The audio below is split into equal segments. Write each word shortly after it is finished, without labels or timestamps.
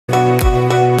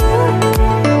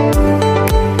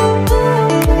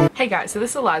guys, so this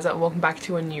is Eliza and welcome back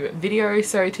to a new video.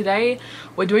 So today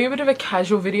we're doing a bit of a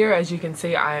casual video. As you can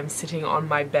see, I am sitting on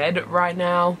my bed right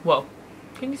now. Well,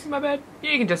 can you see my bed?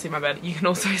 Yeah, you can just see my bed. You can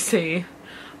also see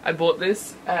I bought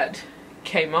this at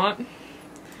Kmart.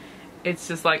 It's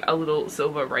just like a little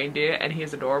silver reindeer and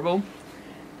he's adorable.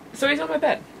 So he's on my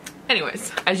bed.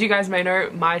 Anyways, as you guys may know,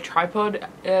 my tripod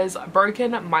is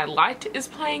broken. My light is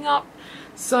playing up.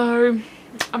 So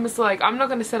I'm just like, I'm not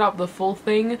going to set up the full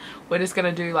thing. We're just going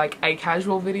to do like a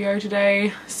casual video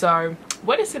today. So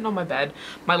we're just sitting on my bed.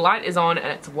 My light is on and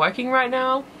it's working right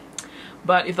now.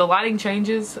 But if the lighting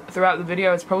changes throughout the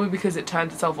video, it's probably because it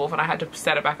turned itself off and I had to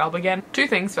set it back up again. Two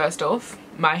things. First off,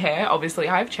 my hair, obviously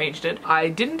I have changed it. I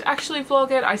didn't actually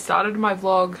vlog it. I started my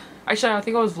vlog, actually I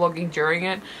think I was vlogging during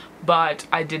it, but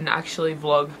I didn't actually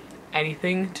vlog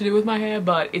anything to do with my hair.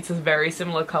 But it's a very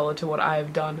similar color to what I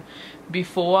have done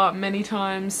before many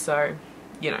times, so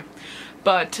you know.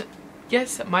 But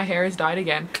yes, my hair is dyed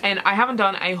again and I haven't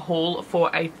done a haul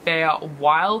for a fair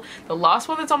while. The last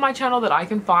one that's on my channel that I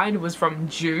can find was from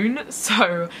June,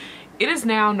 so it is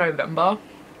now November,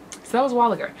 so that was a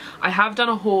while ago. I have done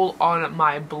a haul on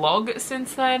my blog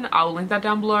since then. I'll link that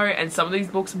down below, and some of these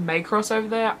books may cross over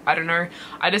there, I don't know.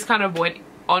 I just kind of went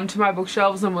onto my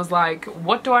bookshelves and was like,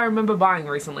 what do I remember buying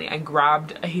recently, and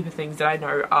grabbed a heap of things that I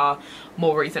know are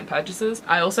more recent purchases.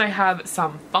 I also have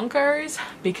some Funkos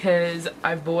because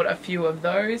I've bought a few of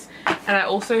those, and I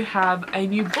also have a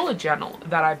new bullet journal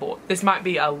that I bought. This might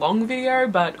be a long video,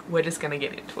 but we're just gonna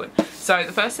get into it. So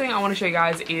the first thing I want to show you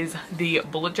guys is the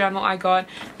bullet journal I got,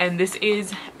 and this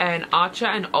is an Archer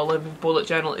and Olive bullet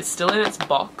journal. It's still in its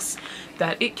box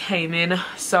that it came in,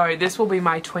 so this will be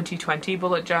my 2020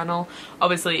 bullet journal.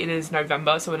 Obviously it is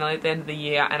November, so we're nearly at the end of the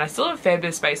year, and I still have a fair bit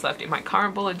of space left in my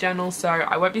current bullet journal, so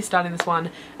I won't be starting this one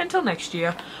until next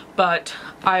year. But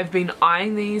I've been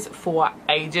eyeing these for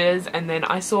ages, and then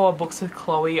I saw Books with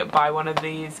Chloe buy one of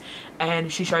these,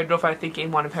 and she showed it off I think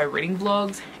in one of her reading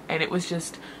vlogs, and it was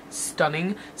just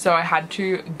stunning. So I had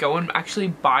to go and actually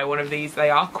buy one of these.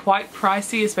 They are quite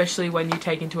pricey, especially when you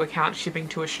take into account shipping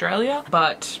to Australia,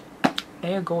 but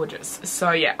they are gorgeous.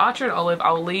 So yeah, Archer and Olive,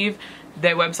 I'll leave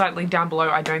their website link down below.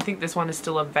 I don't think this one is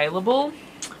still available,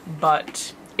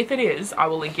 but if it is, I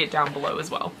will link it down below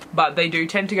as well. But they do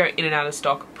tend to go in and out of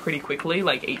stock pretty quickly,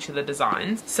 like each of the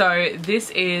designs. So this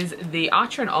is the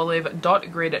Archer and Olive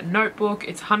dot grid notebook.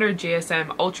 It's 100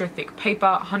 GSM ultra thick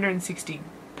paper, 160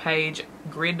 page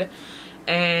grid,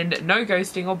 and no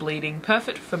ghosting or bleeding,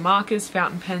 perfect for markers,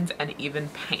 fountain pens, and even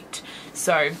paint.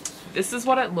 So this is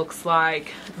what it looks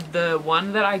like. The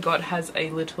one that I got has a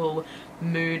little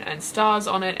moon and stars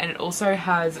on it, and it also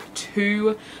has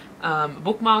two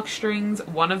bookmark strings.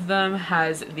 One of them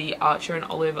has the Archer and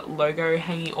Olive logo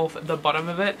hanging off the bottom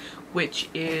of it, which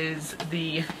is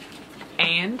the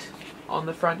and on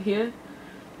the front here,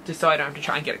 just so I don't have to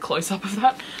try and get a close-up of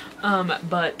that.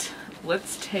 But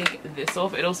let's take this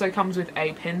off. It also comes with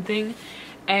a pen thing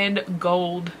and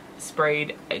gold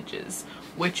sprayed edges,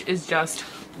 which is just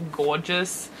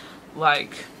gorgeous.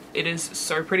 Like, it is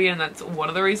so pretty, and that's one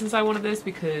of the reasons I wanted this,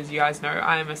 because you guys know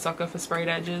I am a sucker for sprayed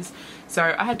edges,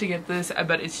 so I had to get this.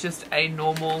 But it's just a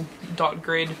normal dot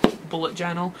grid bullet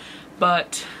journal,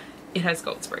 but it has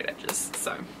gold sprayed edges,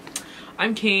 so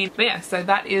I'm keen. But yeah, so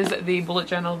that is the bullet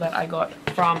journal that I got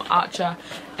from Archer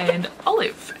and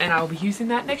Olive, and I'll be using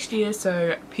that next year,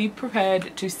 so be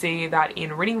prepared to see that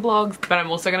in reading vlogs. But I'm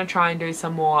also going to try and do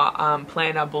some more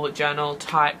planner bullet journal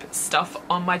type stuff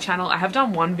on my channel. I have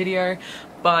done one video,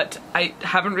 but I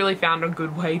haven't really found a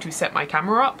good way to set my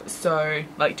camera up, so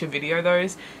like to video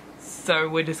those. So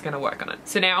we're just going to work on it.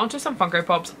 So now onto some Funko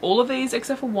Pops. All of these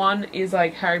except for one is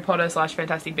like Harry Potter /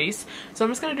 Fantastic Beasts. So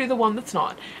I'm just going to do the one that's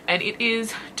not. And it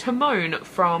is Timon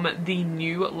from the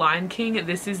new Lion King.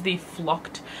 This is the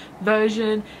flocked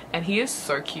version, and he is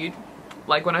so cute.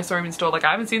 Like when I saw him in store, like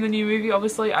I haven't seen the new movie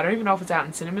obviously. I don't even know if it's out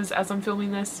in cinemas as I'm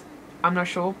filming this. I'm not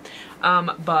sure.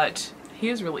 But he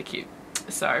is really cute,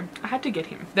 so I had to get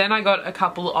him. Then I got a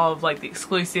couple of like the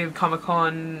exclusive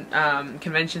Comic-Con,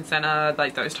 Convention Center,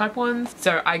 like those type ones.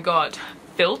 So I got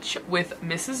Filch with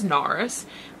Mrs. Norris.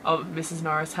 Oh, Mrs.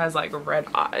 Norris has like red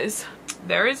eyes.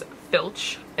 There is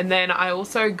Filch. And then I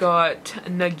also got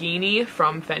Nagini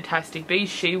from Fantastic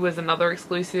Beasts. She was another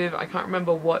exclusive. I can't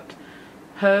remember what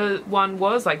her one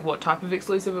was, like what type of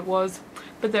exclusive it was,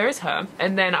 but there is her.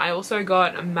 And then I also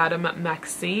got Madame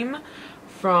Maxime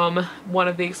from one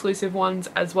of the exclusive ones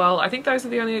as well. I think those are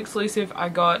the only exclusive I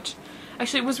got.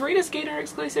 Actually, was Rita Skeeter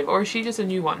exclusive, or is she just a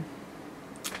new one?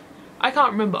 I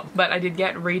can't remember, but I did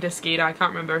get Rita Skeeter. I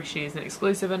can't remember if she's an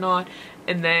exclusive or not.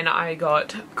 And then I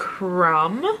got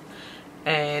Crumb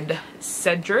and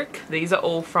Cedric. These are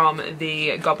all from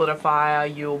the Goblet of Fire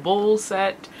Yule Ball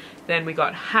set. Then we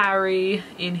got Harry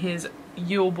in his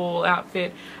Yule Ball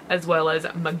outfit, as well as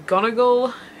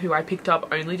McGonagall, who I picked up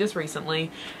only just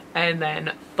recently, and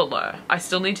then Fleur. I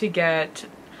still need to get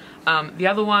the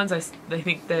other ones. I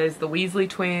think there's the Weasley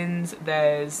twins,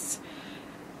 there's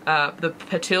the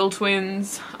Patil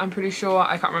twins, I'm pretty sure.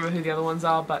 I can't remember who the other ones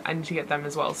are, but I need to get them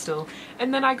as well still.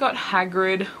 And then I got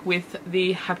Hagrid with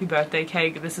the Happy Birthday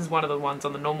cake. This is one of the ones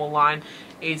on the normal line.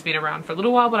 He's been around for a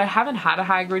little while, but I haven't had a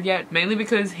Hagrid yet, mainly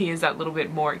because he is that little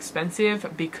bit more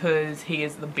expensive because he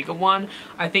is the bigger one.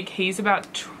 I think he's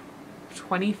about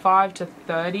 25 to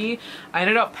 30. I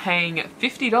ended up paying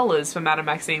 $50 for Madame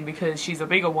Maxime because she's a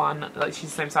bigger one, like she's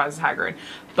the same size as Hagrid,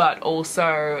 but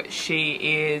also she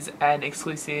is an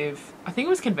exclusive, I think it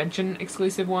was convention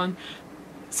exclusive one,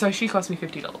 so she cost me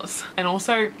 $50. And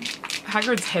also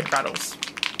Hagrid's head rattles.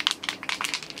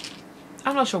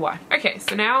 I'm not sure why. Okay,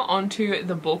 so now on to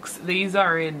the books. These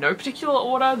are in no particular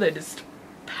order, they're just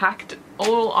packed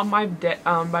all on my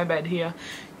bed here.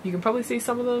 You can probably see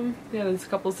some of them. Yeah, there's a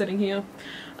couple sitting here.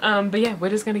 But yeah, we're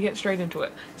just going to get straight into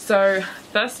it. So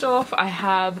first off, I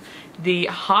have the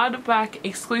hardback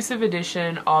exclusive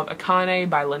edition of Akane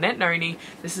by Lynette Noni.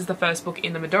 This is the first book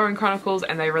in the Madoran Chronicles,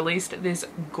 and they released this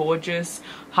gorgeous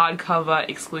hardcover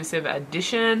exclusive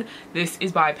edition. This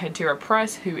is by Pantera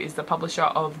Press, who is the publisher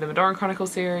of the Madoran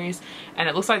Chronicles series, and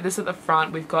it looks like this at the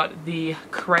front. We've got the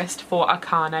crest for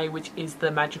Akane, which is the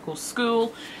magical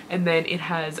school, and then it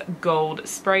has gold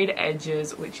sprayed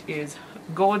edges, which is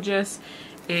gorgeous.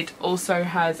 It also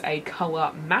has a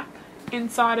color map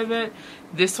inside of it.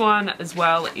 This one as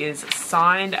well is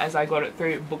signed, as I got it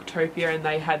through Booktopia and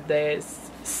they had theirs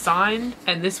signed.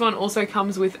 And this one also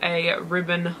comes with a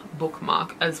ribbon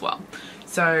bookmark as well.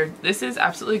 So this is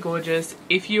absolutely gorgeous.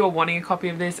 If you are wanting a copy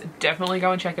of this, definitely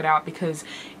go and check it out because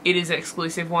it is an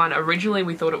exclusive one. Originally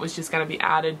we thought it was just going to be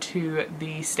added to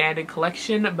the standard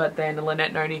collection, but then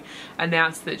Lynette Noni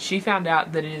announced that she found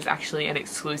out that it is actually an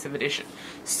exclusive edition.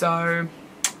 So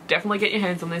definitely get your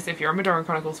hands on this if you're a Madoran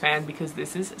Chronicles fan because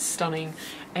this is stunning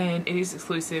and it is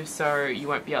exclusive, so you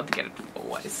won't be able to get it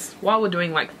always. While we're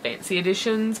doing like fancy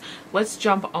editions, let's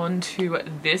jump on to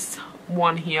this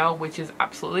one here, which is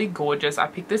absolutely gorgeous. I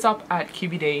picked this up at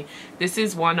QBD. This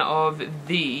is one of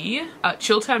the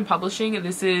Chiltern Publishing.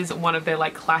 This is one of their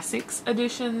like classics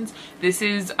editions. This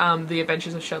is The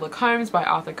Adventures of Sherlock Holmes by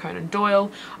Arthur Conan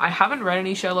Doyle. I haven't read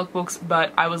any Sherlock books,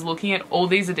 but I was looking at all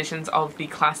these editions of the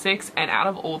classics, and out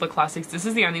of all the classics, this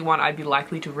is the only one I'd be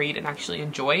likely to read and actually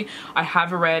enjoy. I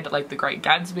have read like The Great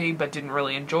Gatsby, but didn't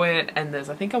really enjoy it, and there's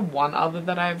I think one other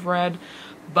that I've read,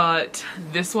 but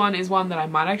this one is one that I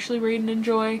might actually read and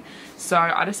enjoy. So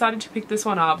I decided to pick this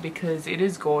one up because it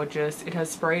is gorgeous. It has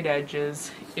sprayed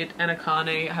edges. It and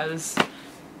Akane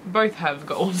both have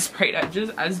gold sprayed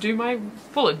edges, as do my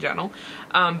bullet journal.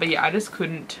 But yeah, I just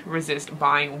couldn't resist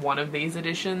buying one of these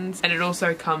editions, and it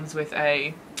also comes with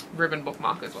a ribbon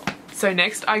bookmark as well. So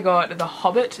next I got The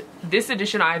Hobbit. This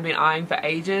edition I have been eyeing for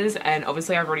ages, and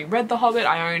obviously I've already read The Hobbit.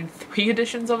 I own 3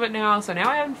 editions of it now, so now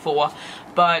I own 4,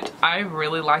 but I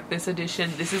really like this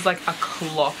edition. This is like a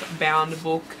cloth bound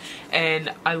book,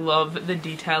 and I love the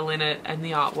detail in it and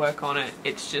the artwork on it.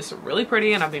 It's just really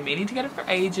pretty, and I've been meaning to get it for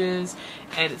ages,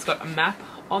 and it's got a map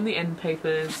on the end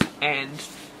papers, and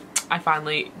I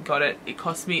finally got it. It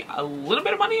cost me a little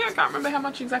bit of money. I can't remember how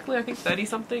much exactly. I think 30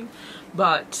 something,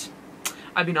 but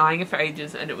I've been eyeing it for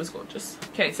ages and it was gorgeous.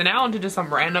 Okay, so now on to just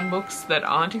some random books that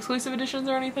aren't exclusive editions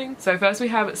or anything. So first we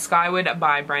have Skyward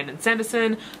by Brandon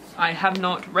Sanderson. I have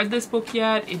not read this book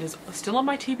yet. It is still on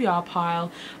my TBR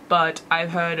pile, but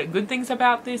I've heard good things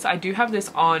about this. I do have this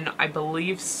on, I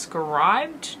believe,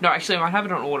 Scribed. No, actually I might have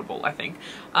it on Audible, I think,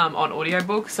 on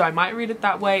audiobook, so I might read it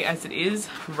that way as it is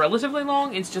relatively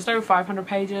long. It's just over 500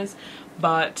 pages,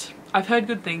 but I've heard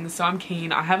good things, so I'm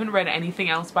keen. I haven't read anything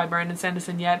else by Brandon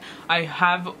Sanderson yet. I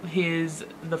have his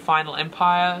The Final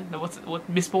Empire,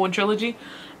 Mistborn trilogy,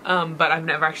 but I've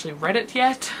never actually read it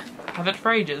yet. I have it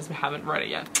for ages, but haven't read it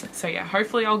yet. So yeah,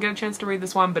 hopefully I'll get a chance to read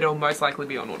this one, but it'll most likely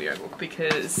be on audiobook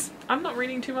because I'm not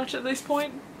reading too much at this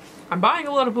point. I'm buying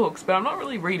a lot of books, but I'm not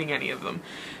really reading any of them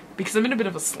because I'm in a bit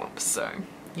of a slump, so,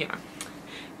 you know.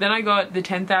 Then I got The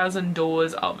 10,000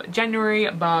 Doors of January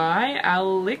by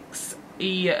Alex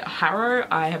E. Harrow.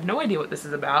 I have no idea what this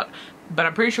is about, but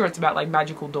I'm pretty sure it's about like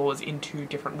magical doors into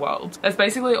different worlds. That's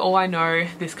basically all I know.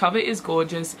 This cover is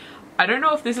gorgeous. I don't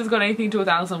know if this has got anything to do with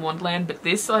Alice in Wonderland, but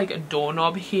this like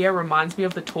doorknob here reminds me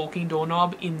of the talking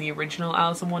doorknob in the original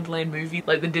Alice in Wonderland movie,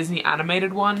 like the Disney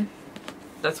animated one.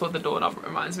 That's what the doorknob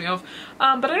reminds me of.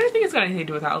 But I don't think it's got anything to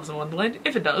do with Alice in Wonderland.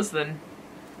 If it does, then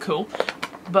cool.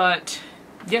 But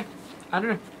yeah, I don't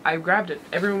know, I grabbed it.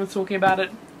 Everyone was talking about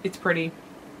it. It's pretty.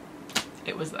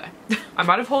 It was there. I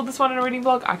might have hauled this one in a reading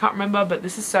vlog, I can't remember, but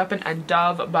this is Serpent and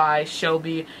Dove by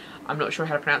Shelby. I'm not sure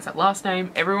how to pronounce that last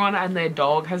name. Everyone and their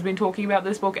dog has been talking about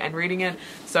this book and reading it,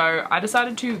 so I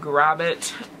decided to grab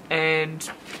it. And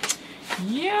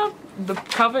yeah, the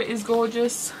cover is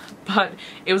gorgeous, but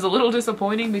it was a little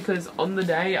disappointing because on the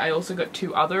day I also got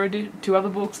two other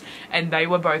books, and they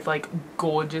were both like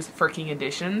gorgeous freaking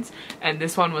editions, and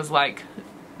this one was like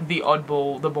the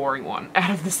oddball, the boring one out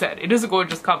of the set. It is a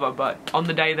gorgeous cover, but on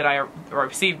the day that I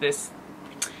received this,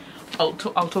 I'll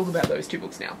talk about those two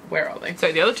books now. Where are they?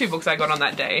 So the other two books I got on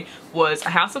that day was A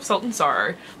House of Salt and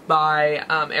Sorrow by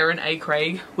Erin A.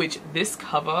 Craig, which this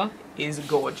cover is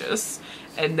gorgeous,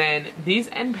 and then these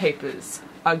end papers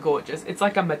are gorgeous. It's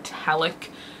like a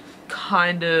metallic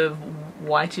kind of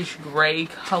whitish grey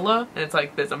colour, and it's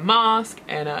like there's a mask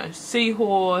and a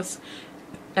seahorse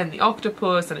and the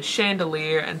octopus and a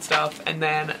chandelier and stuff, and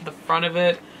then the front of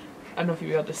it, I don't know if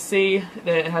you'll be able to see, that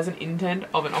it has an indent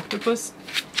of an octopus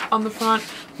on the front.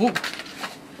 Woo.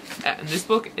 And this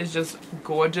book is just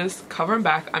gorgeous cover and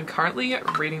back. I'm currently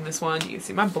reading this one. You can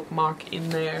see my bookmark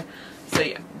in there. So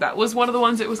yeah, that was one of the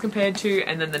ones it was compared to.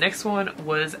 And then the next one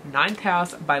was Ninth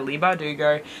House by Leigh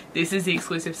Bardugo. This is the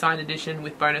exclusive signed edition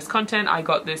with bonus content. I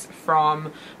got this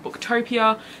from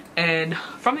Booktopia, and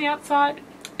from the outside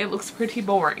it looks pretty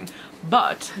boring,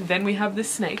 but then we have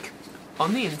this snake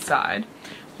on the inside.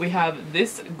 We have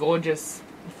this gorgeous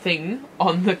thing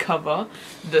on the cover.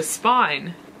 The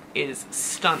spine is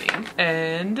stunning,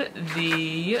 and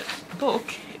the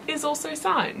book is also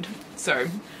signed. So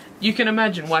you can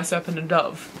imagine why Serpent and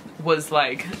Dove was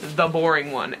like the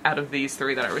boring one out of these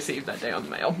three that I received that day on the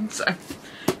mail. So,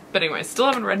 but anyway, still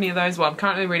haven't read any of those. Well, I'm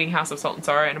currently reading House of Salt and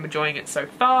Sorrow and I'm enjoying it so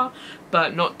far,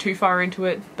 but not too far into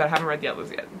it, but I haven't read the others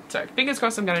yet. So fingers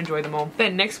crossed I'm going to enjoy them all.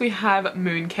 Then next we have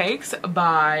Mooncakes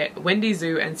by Wendy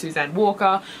Zhu and Suzanne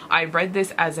Walker. I read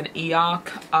this as an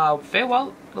e-arc a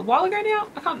while ago now.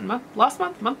 I can't remember. Last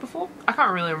month? Month before? I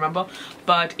can't really remember.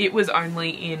 But it was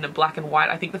only in black and white.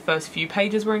 I think the first few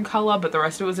pages were in colour, but the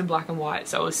rest of it was in black and white.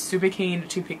 So I was super keen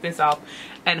to pick this up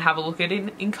and have a look at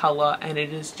it in colour, and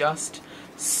it is just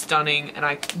stunning. And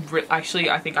I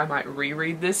think I might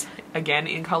reread this again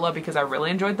in colour because I really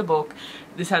enjoyed the book.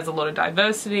 This has a lot of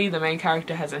diversity. The main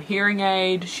character has a hearing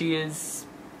aid. She is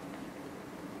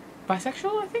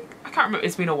bisexual, I think? I can't remember.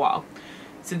 It's been a while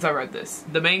since I read this.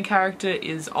 The main character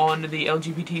is on the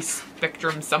LGBT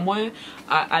spectrum somewhere,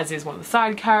 as is one of the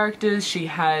side characters. She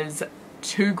has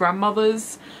two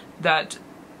grandmothers that,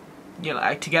 you know,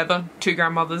 like together, two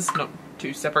grandmothers, not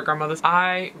two separate grandmothers.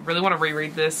 I really want to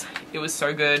reread this. It was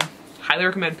so good. Highly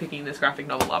recommend picking this graphic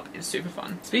novel up. It's super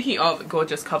fun. Speaking of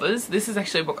gorgeous covers, this is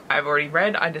actually a book I've already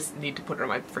read. I just need to put it on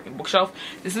my freaking bookshelf.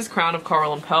 This is Crown of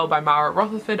Coral and Pearl by Mara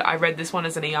Rutherford. I read this one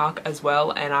as an e-arc as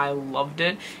well, and I loved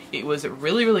it. It was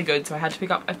really, really good, so I had to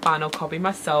pick up a final copy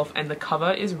myself, and the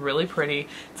cover is really pretty.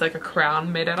 It's like a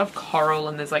crown made out of coral,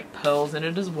 and there's like pearls in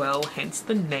it as well, hence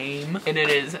the name. And it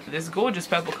is this gorgeous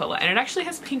purple color, and it actually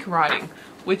has pink writing,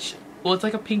 which, well, it's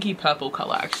like a pinky purple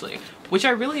color actually, which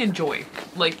I really enjoy.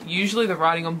 Like, usually the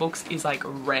writing on books is like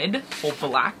red or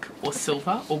black or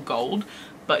silver or gold,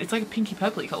 but it's like a pinky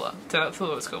purpley color, so I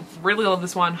thought it was cool. Really love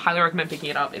this one. Highly recommend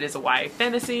picking it up. It is a YA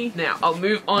fantasy. Now I'll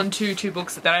move on to two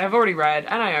books that I have already read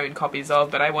and I own copies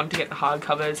of, but I wanted to get the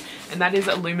hardcovers, and that is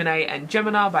Illuminae and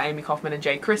Gemina by Amy Kaufman and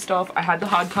Jay Kristoff. I had the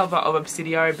hardcover of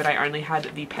Obsidio, but I only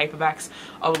had the paperbacks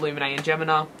of Illuminae and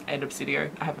Gemina, and Obsidio,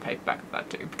 I have a paperback of that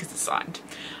too because it's signed.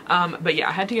 But yeah,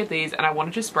 I had to get these and I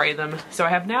wanted to spray them, so I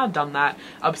have now done that.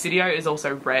 Obsidio is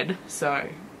also red, so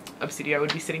Obsidio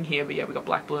would be sitting here, but yeah, we got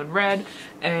black, blue and red,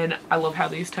 and I love how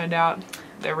these turned out.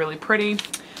 They're really pretty,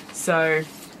 so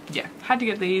yeah, had to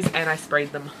get these, and I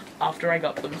sprayed them after I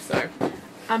got them, so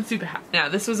I'm super happy. Now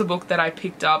this was a book that I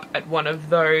picked up at one of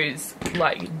those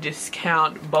like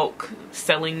discount bulk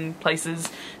selling places.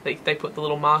 They put the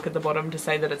little mark at the bottom to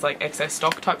say that it's like excess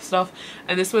stock type stuff,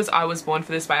 and this was I Was Born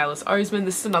for This by Alice Oseman.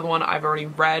 This is another one I've already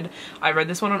read. I read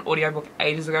this one on audiobook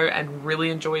ages ago and really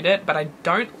enjoyed it, but I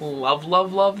don't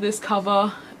love this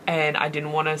cover, and I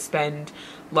didn't want to spend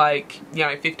like, you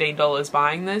know, $15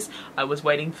 buying this. I was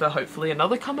waiting for hopefully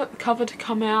another cover to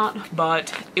come out,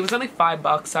 but it was only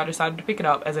 $5, so I decided to pick it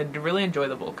up as I really enjoy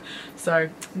the book. So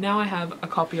now I have a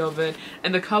copy of it,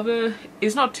 and the cover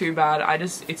is not too bad.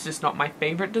 It's just not my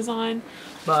favorite design,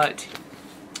 but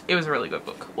it was a really good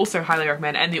book. Also highly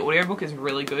recommend, and the audiobook is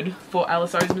really good for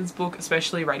Alice Oseman's book,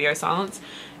 especially Radio Silence.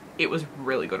 it was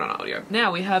really good on audio.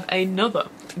 Now we have another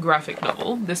graphic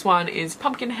novel. This one is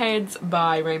Pumpkinheads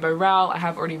by Rainbow Rowell. I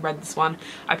have already read this one.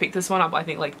 I picked this one up I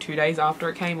think like 2 days after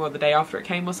it came, or the day after it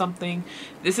came or something.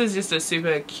 This is just a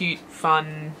super cute,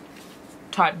 fun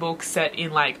type book set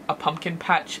in like a pumpkin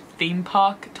patch theme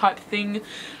park type thing.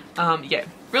 Yeah,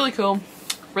 really cool.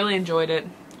 Really enjoyed it.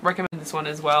 Recommend this one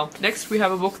as well. Next we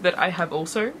have a book that I have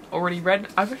also already read.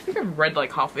 I think I've read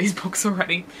like half these books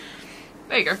already.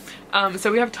 There you go.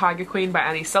 So we have Tiger Queen by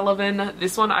Annie Sullivan.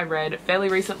 This one I read fairly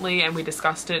recently and we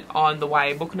discussed it on the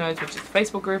YA Book Nerds, which is the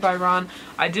Facebook group I run.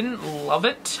 I didn't love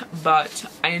it,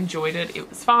 but I enjoyed it. It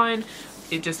was fine.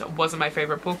 It just wasn't my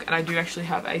favorite book, and I do actually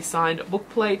have a signed book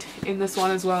plate in this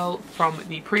one as well from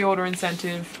the pre-order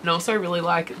incentive. And also really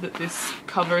like that this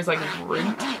cover is like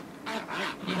ribbed.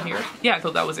 You hear it? Yeah, I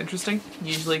thought that was interesting.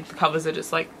 Usually the covers are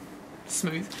just like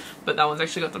smooth, but that one's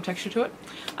actually got some texture to it.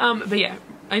 But yeah,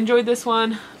 I enjoyed this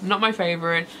one. Not my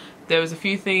favorite. There was a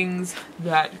few things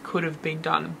that could have been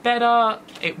done better.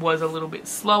 It was a little bit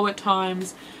slow at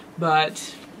times,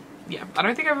 but yeah, I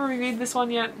don't think I've reviewed this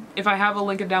one yet. If I have, I'll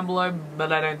link it down below,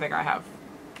 but I don't think I have.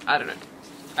 I don't know.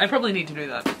 I probably need to do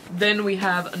that. Then we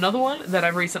have another one that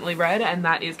I've recently read, and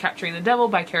that is Capturing the Devil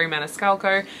by Kerry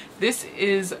Maniscalco. This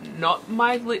is not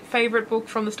my favorite book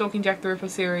from the Stalking Jack the Ripper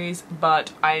series,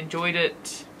 but I enjoyed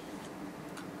it.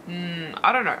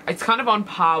 I don't know. It's kind of on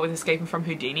par with Escaping from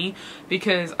Houdini,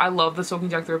 because I love the Stalking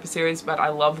Jack the Ripper series, but I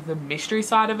love the mystery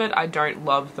side of it. I don't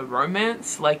love the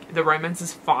romance. Like, the romance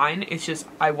is fine. It's just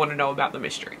I want to know about the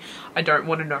mystery. I don't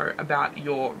want to know about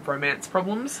your romance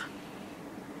problems.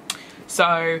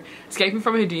 So Escaping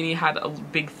from Houdini had a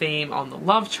big theme on the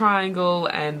love triangle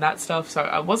and that stuff, so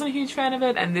I wasn't a huge fan of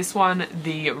it. And this one,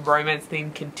 the romance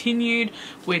theme continued,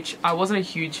 which I wasn't a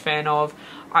huge fan of.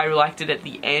 I liked it at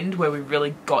the end where we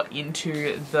really got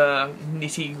into the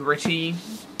nitty-gritty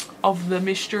of the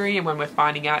mystery and when we're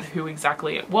finding out who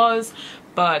exactly it was.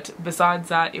 But besides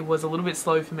that, it was a little bit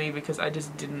slow for me because I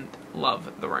just didn't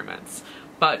love the romance.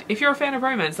 But if you're a fan of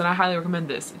romance, then I highly recommend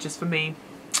this. Just for me,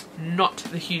 not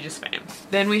the hugest fan.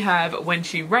 Then we have When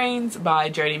She Reigns by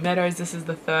Jodie Meadows. This is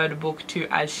the third book to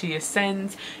As She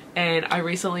Ascends, and I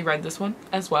recently read this one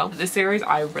as well. This series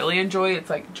I really enjoy. It's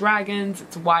like dragons,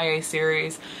 it's a YA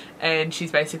series, and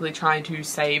she's basically trying to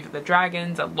save the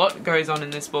dragons. A lot goes on in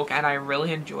this book and I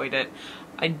really enjoyed it.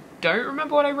 I don't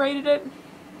remember what I rated it.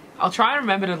 I'll try and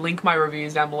remember to link my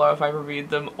reviews down below if I reviewed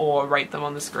them, or rate them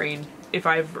on the screen if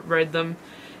I've read them,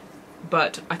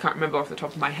 but I can't remember off the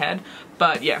top of my head.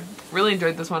 But yeah, really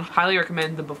enjoyed this one. Highly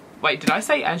recommend the wait, did I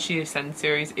say As She Ascends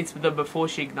series? It's the Before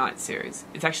She Ignites series.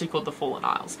 It's actually called The Fallen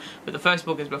Isles, but the first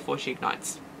book is Before She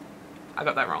Ignites. I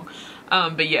got that wrong.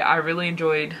 But yeah, I really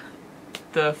enjoyed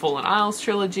the Fallen Isles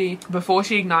trilogy. Before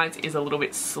She Ignites is a little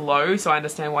bit slow, so I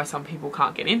understand why some people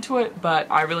can't get into it, but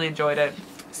I really enjoyed it,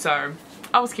 so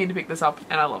I was keen to pick this up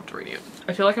and I loved reading it.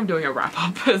 I feel like I'm doing a wrap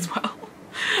up as well.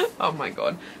 Oh my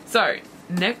god. So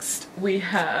next we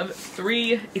have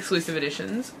 3 exclusive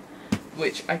editions,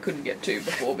 which I couldn't get to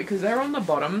before because they're on the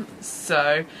bottom.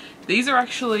 So these are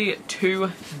actually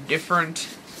 2 different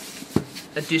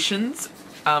editions.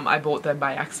 I bought them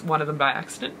by one of them by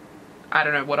accident. I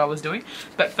don't know what I was doing.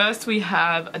 But first we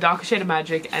have A Darker Shade of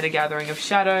Magic and A Gathering of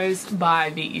Shadows by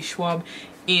V.E. Schwab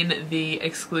in the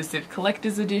exclusive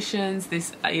collector's editions.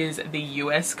 This is the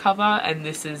US cover and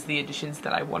this is the editions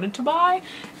that I wanted to buy.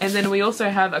 And then we also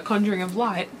have A Conjuring of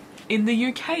Light in the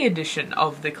UK edition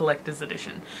of the collector's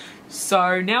edition.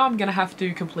 So now I'm gonna have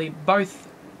to complete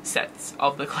both sets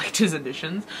of the collector's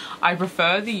editions. I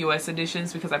prefer the US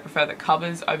editions because I prefer the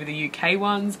covers over the UK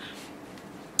ones,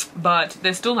 but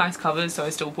they're still nice covers, so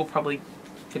I still will probably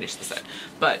finish the set.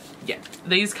 But yeah,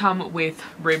 these come with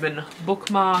ribbon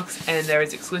bookmarks and there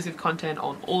is exclusive content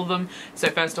on all of them. So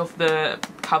first off, the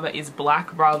cover is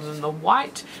black rather than the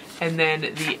white, and then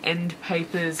the end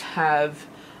papers have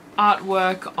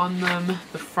artwork on them.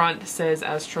 The front says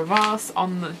As Traverse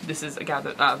on the, this is A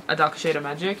Darker Shade of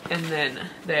Magic, and then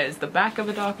there's the back of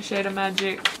A Darker Shade of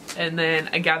Magic, and then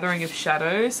A Gathering of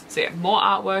Shadows. So yeah, more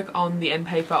artwork on the end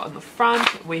paper on the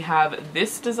front. We have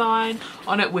this design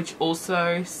on it, which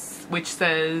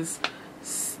says,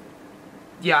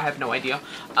 yeah, I have no idea.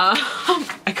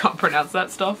 I can't pronounce that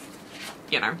stuff,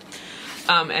 you know.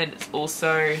 And it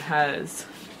also has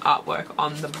artwork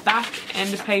on the back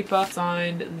end paper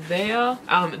signed there.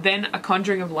 Then A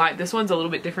Conjuring of Light. This one's a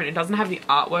little bit different. It doesn't have the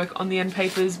artwork on the end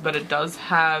papers, but it does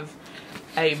have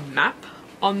a map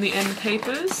on the end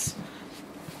papers.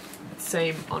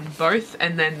 Same on both,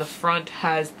 and then the front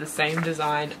has the same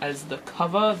design as the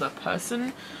cover, the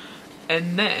person.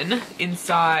 And then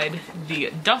inside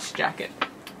the dust jacket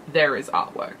there is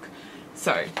artwork.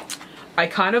 So I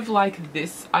kind of like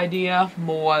this idea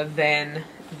more than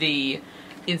the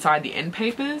inside the end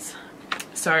papers.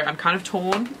 So I'm kind of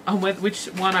torn on which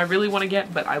one I really want to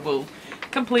get, but I will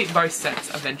complete both sets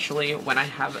eventually when I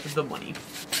have the money.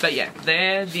 But yeah,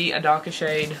 they're the A Darker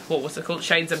Shade, what was it called?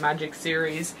 Shades of Magic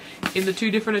series in the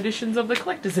 2 different editions of the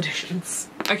collector's editions.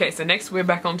 Okay, so next we're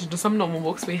back onto some normal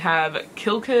books. We have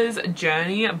Kilker's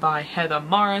Journey by Heather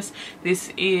Morris.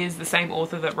 This is the same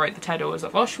author that wrote The Tattooers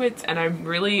of Auschwitz, and I'm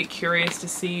really curious to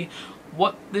see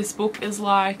what this book is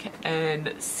like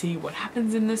and see what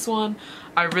happens in this one.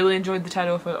 I really enjoyed The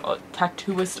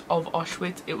Tattooist of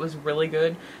Auschwitz. It was really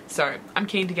good. So I'm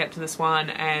keen to get to this one,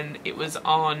 and it was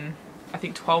on, I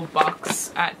think, 12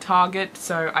 bucks at Target,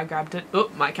 so I grabbed it.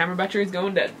 Oh, my camera battery is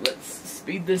going dead. Let's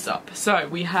speed this up. So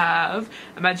we have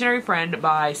Imaginary Friend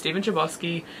by Stephen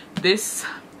Chbosky. This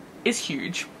is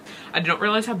huge. I did not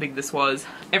realize how big this was.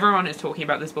 Everyone is talking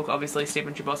about this book. Obviously,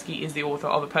 Stephen Chbosky is the author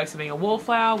of A Perks of Being a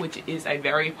Wallflower, which is a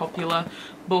very popular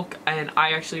book, and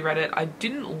I actually read it. I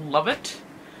didn't love it,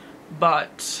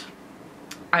 but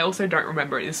I also don't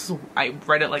remember it. I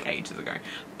read it like ages ago,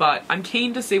 but I'm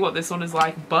keen to see what this one is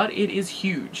like, but it is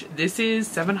huge. This is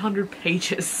 700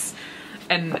 pages,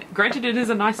 and granted it is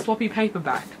a nice floppy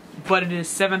paperback, but it is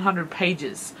 700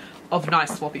 pages of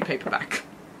nice floppy paperback.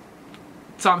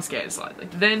 So I'm scared slightly.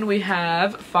 Then we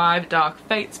have 5 Dark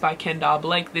Fates by Kendar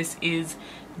Blake. This is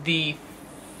the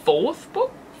 5th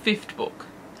book.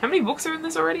 How many books are in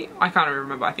this already? I can't even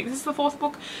remember. I think this is the 4th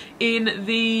book in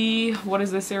the, what is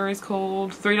this series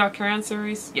called? 3 Dark Crowns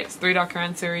series? Yes, 3 Dark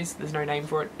Crowns series. There's no name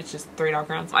for it. It's just 3 Dark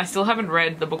Crowns. I still haven't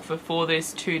read the book before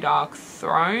this, 2 Dark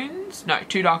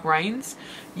Reigns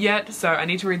yet. So I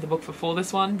need to read the book before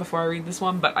this one, before I read this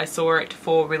one. But I saw it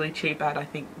for really cheap at, I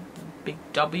think, Big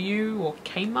W or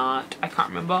Kmart, I can't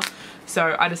remember,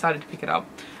 so I decided to pick it up.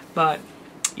 But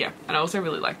yeah, and I also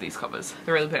really like these covers.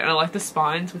 They're really pretty, and I like the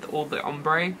spines with all the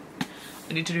ombre.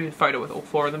 I need to do a photo with all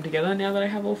 4 of them together now that I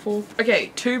have all 4.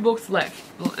 Okay, 2 books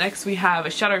left. Next we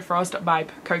have Shadow Frost by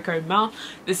Coco Ma.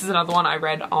 This is another one I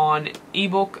read on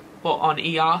ebook, or on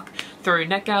eARC through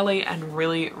NetGalley, and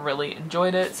really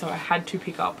enjoyed it, so I had to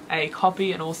pick up a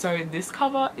copy. And also this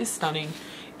cover is stunning.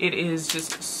 It is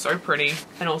just so pretty,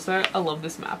 and also I love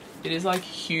this map. It is like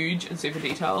huge and super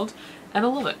detailed, and I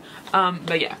love it.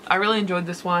 But yeah, I really enjoyed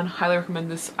this one. Highly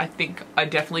recommend this. I think I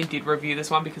definitely did review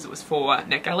this one because it was for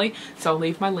NetGalley, so I'll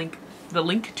leave the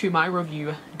link to my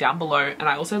review down below. And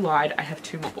I also lied, I have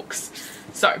 2 more books.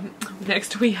 So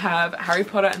next we have Harry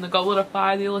Potter and the Goblet of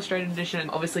Fire, the illustrated edition.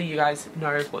 Obviously you guys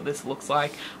know what this looks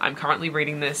like. I'm currently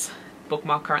reading this,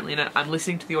 bookmark currently in it. I'm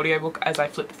listening to the audiobook as I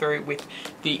flip through with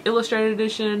the illustrated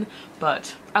edition,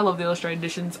 but I love the illustrated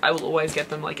editions. I will always get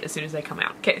them like as soon as they come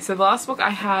out. Okay, so the last book I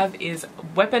have is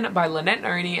Weapon by Lynette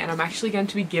Noni, and I'm actually going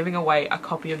to be giving away a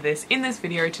copy of this in this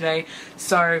video today.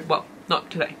 So, well, not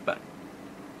today, but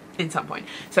in some point.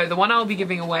 So the one I'll be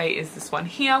giving away is this one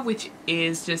here, which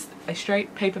is just a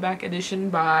straight paperback edition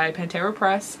by Pantera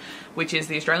Press, which is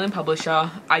the Australian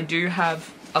publisher. I do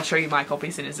have, I'll show you my copy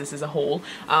since this is a haul.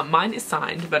 Mine is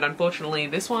signed, but unfortunately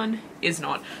this one is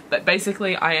not. But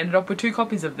basically I ended up with 2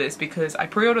 copies of this because I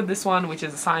pre-ordered this one, which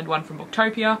is a signed one from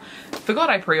Booktopia, forgot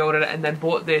I pre-ordered it, and then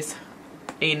bought this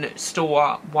in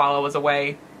store while I was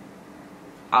away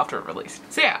after it released.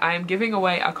 So yeah, I am giving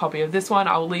away a copy of this one.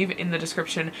 I'll leave in the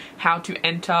description how to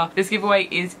enter. This giveaway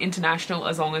is international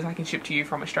as long as I can ship to you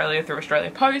from Australia through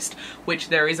Australia Post, which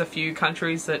there is a few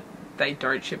countries that they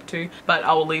don't ship to, but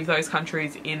I will leave those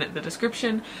countries in the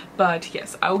description. But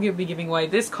yes, I will be giving away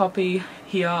this copy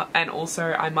here, and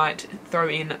also I might throw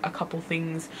in a couple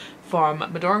things from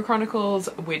Madoran Chronicles,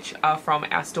 which are from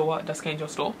our store, Dusk Angel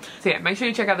store. So yeah, make sure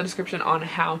you check out the description on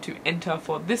how to enter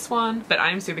for this one. But I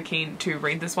am super keen to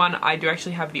read this one. I do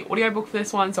actually have the audiobook for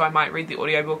this one, so I might read the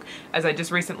audiobook, as I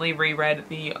just recently reread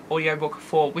the audiobook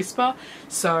for Whisper.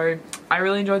 So I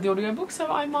really enjoyed the audiobook, so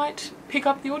I might pick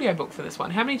up the audiobook for this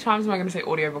one. How many times am I going to say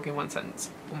audiobook in one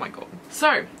sentence? Oh my god.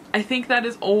 So I think that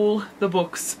is all the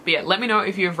books. But yeah, let me know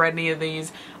if you've read any of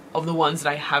these, of the ones that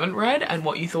I haven't read, and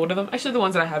what you thought of them. Actually, the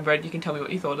ones that I have read, you can tell me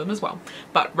what you thought of them as well.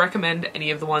 But recommend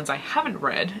any of the ones I haven't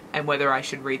read and whether I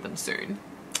should read them soon.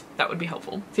 That would be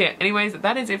helpful. So yeah, anyways,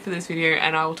 that is it for this video,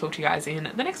 and I will talk to you guys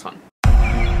in the next one.